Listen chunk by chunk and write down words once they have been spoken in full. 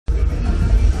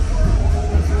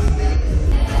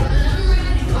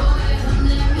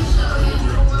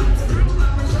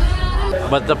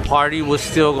But the party was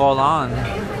still going on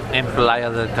in Playa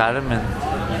del Carmen.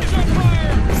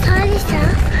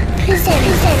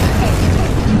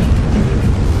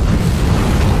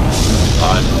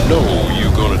 I know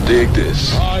you're gonna dig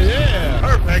this. Oh yeah,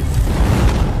 perfect.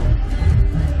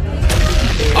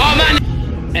 Oh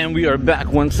man! And we are back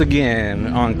once again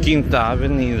on Quinta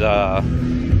Avenida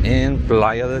in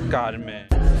Playa del Carmen.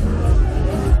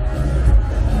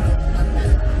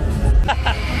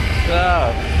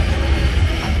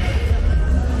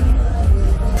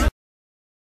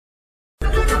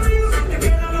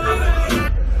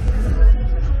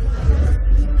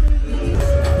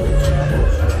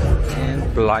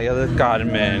 Playa del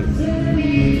Carmen,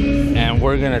 and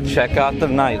we're gonna check out the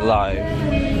nightlife.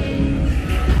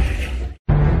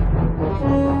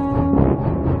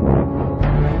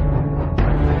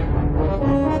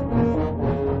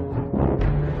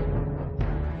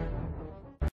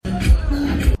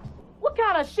 What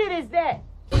kind of shit is that?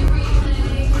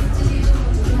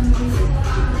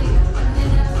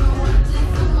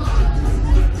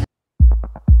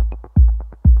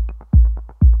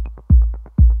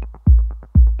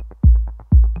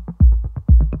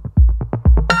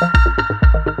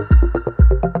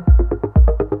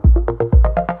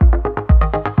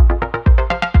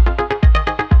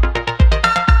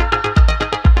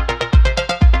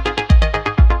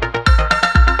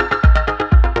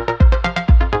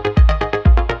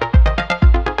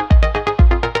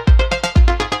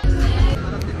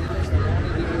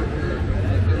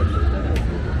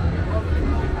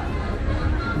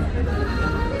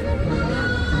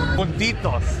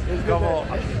 Puntitos, como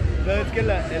No, es que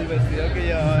el vestido que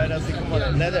llevaba era así como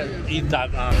de leather. y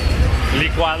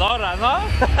licuadora, ¿no?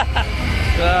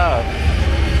 Claro.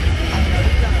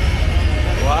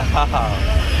 Wow.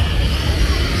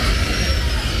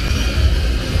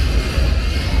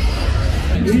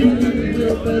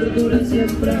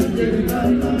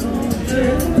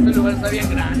 Este lugar está bien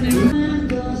grande.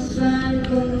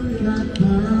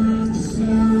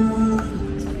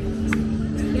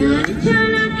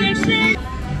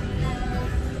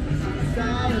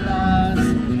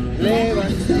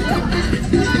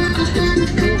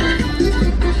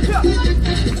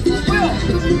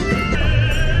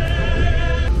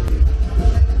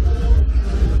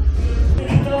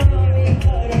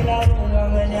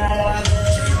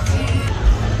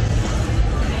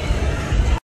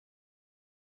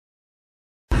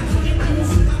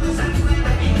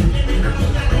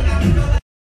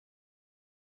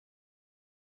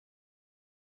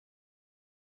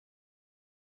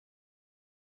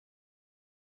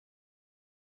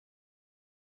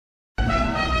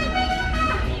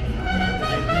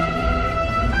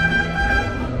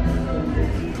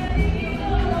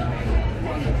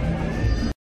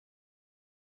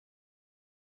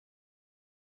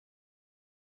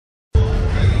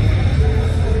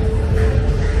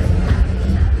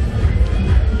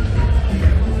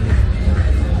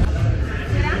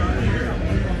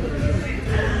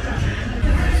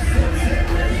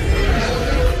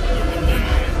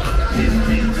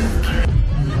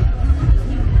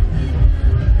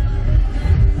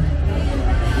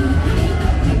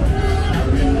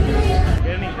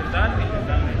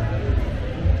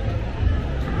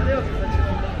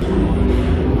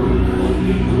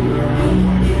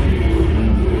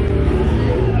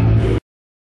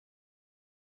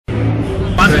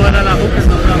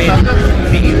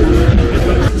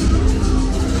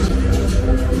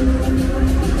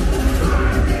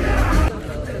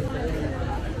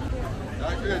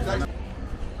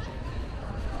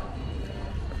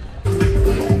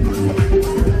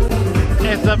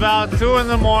 It's about 2 in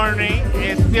the morning.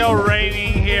 It's still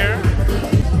raining here.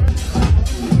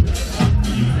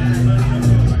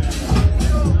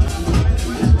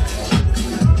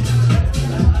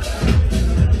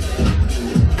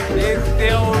 It's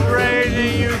still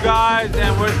raining, you guys,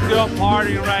 and we're still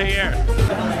partying right here.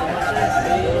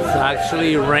 It's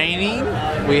actually raining.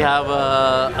 We have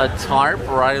a tarp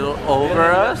right over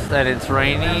us, and it's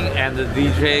raining, and the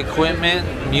DJ equipment,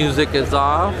 music is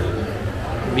off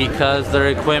because their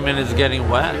equipment is getting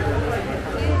wet.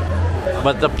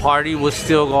 But the party was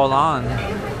still going on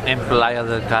in Playa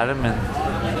del Carmen.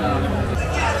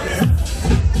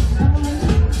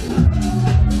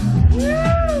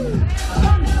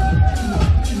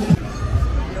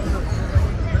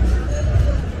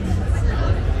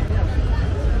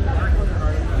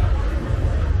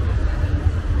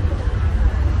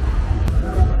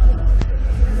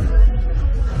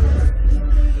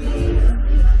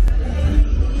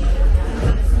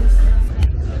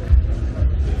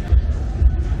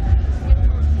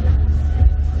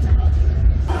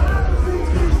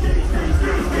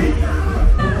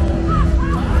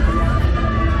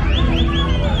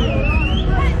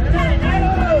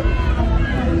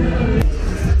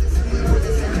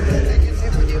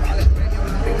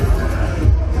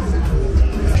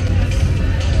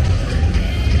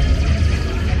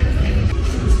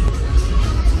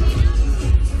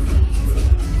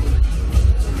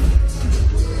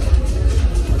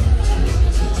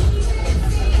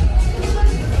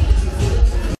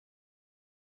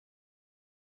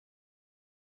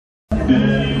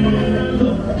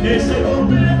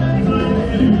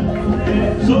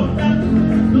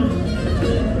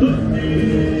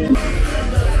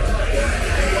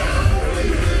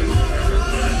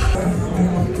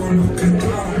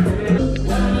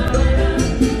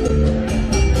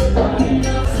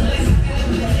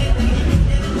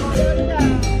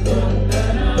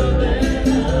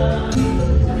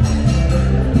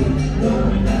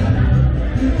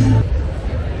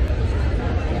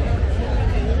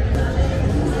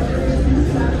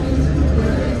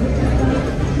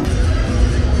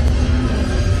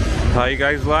 you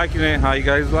guys liking it? How you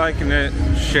guys liking it?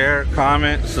 Share,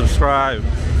 comment, subscribe.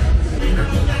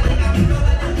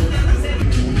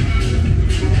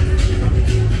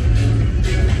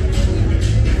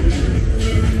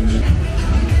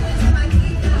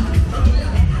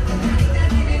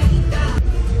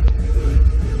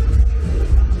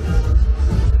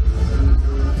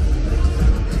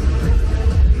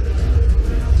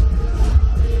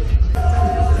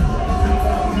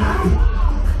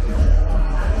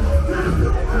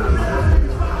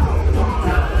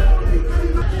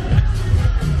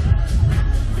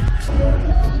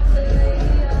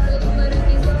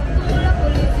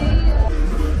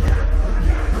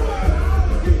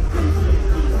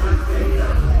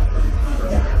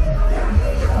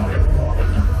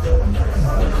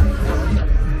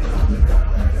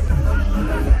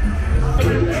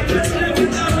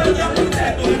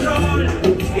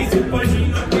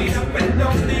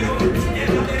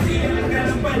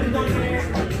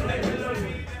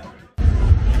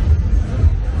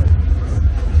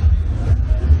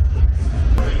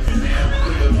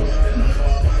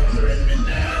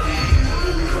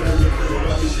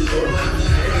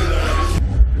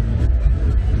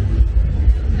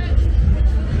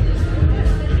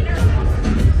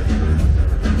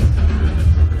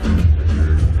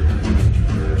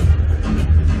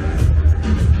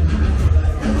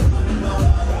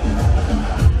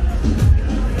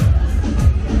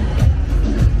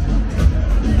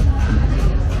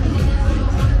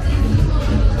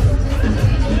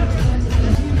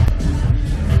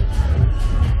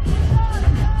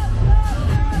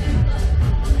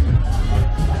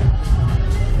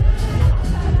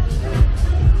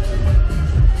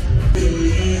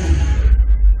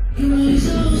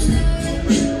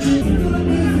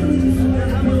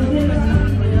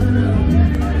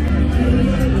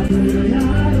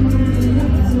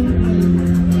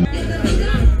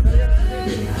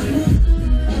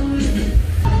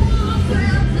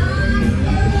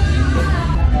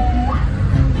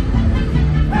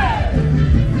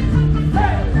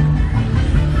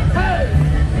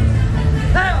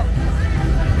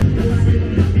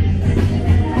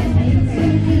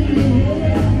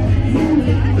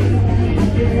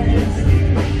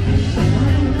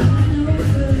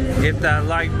 Hit that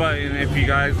like button if you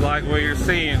guys like what you're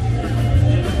seeing.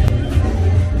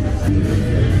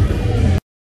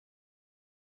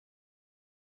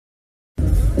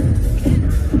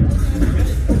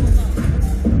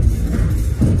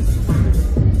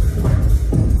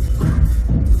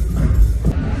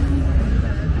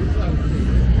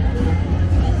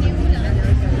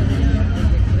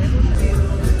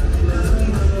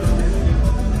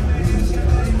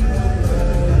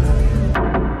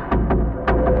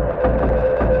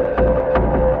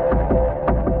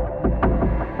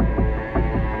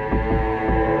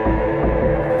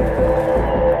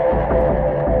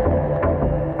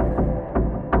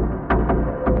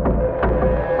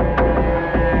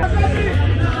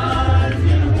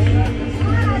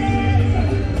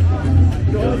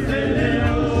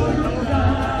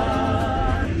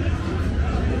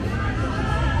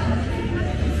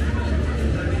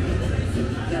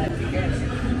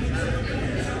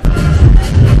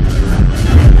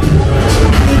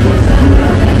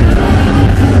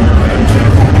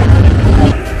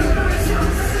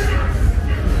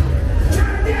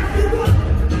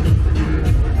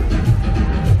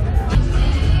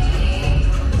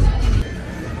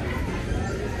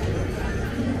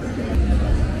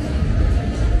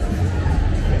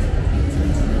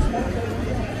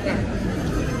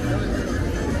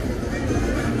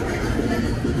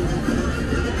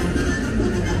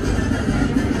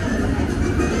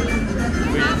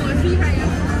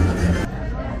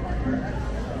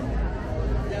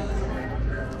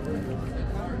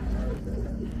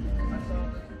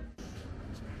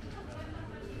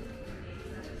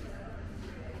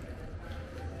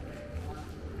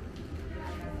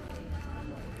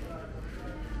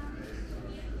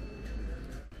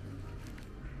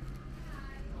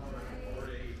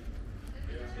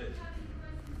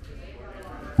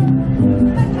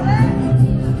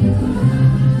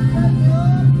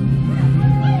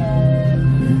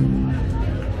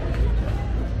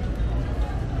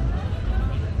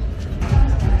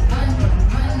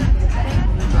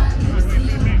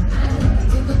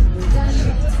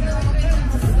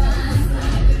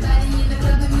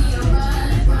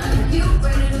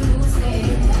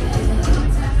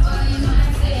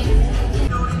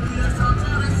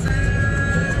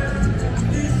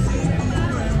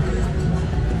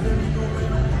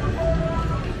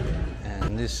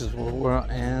 This is where we're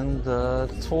in the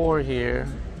tour here.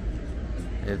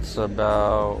 It's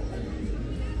about,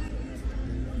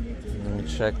 let me me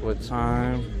check what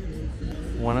time.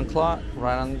 1 o'clock,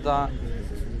 right on the dot.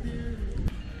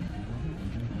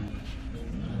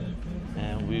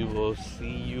 And we will see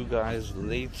you guys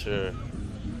later.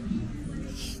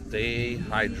 Stay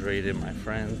hydrated, my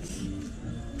friends.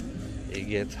 It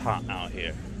gets hot out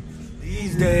here.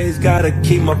 These days, gotta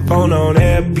keep my phone on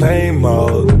airplane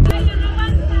mode.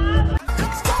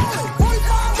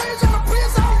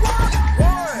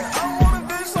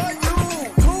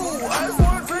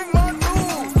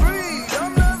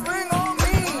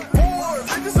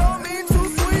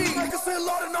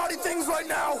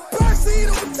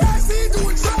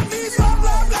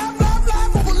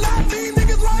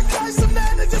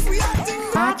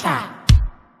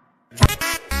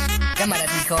 Cámara,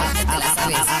 mijo, te la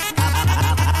sabes.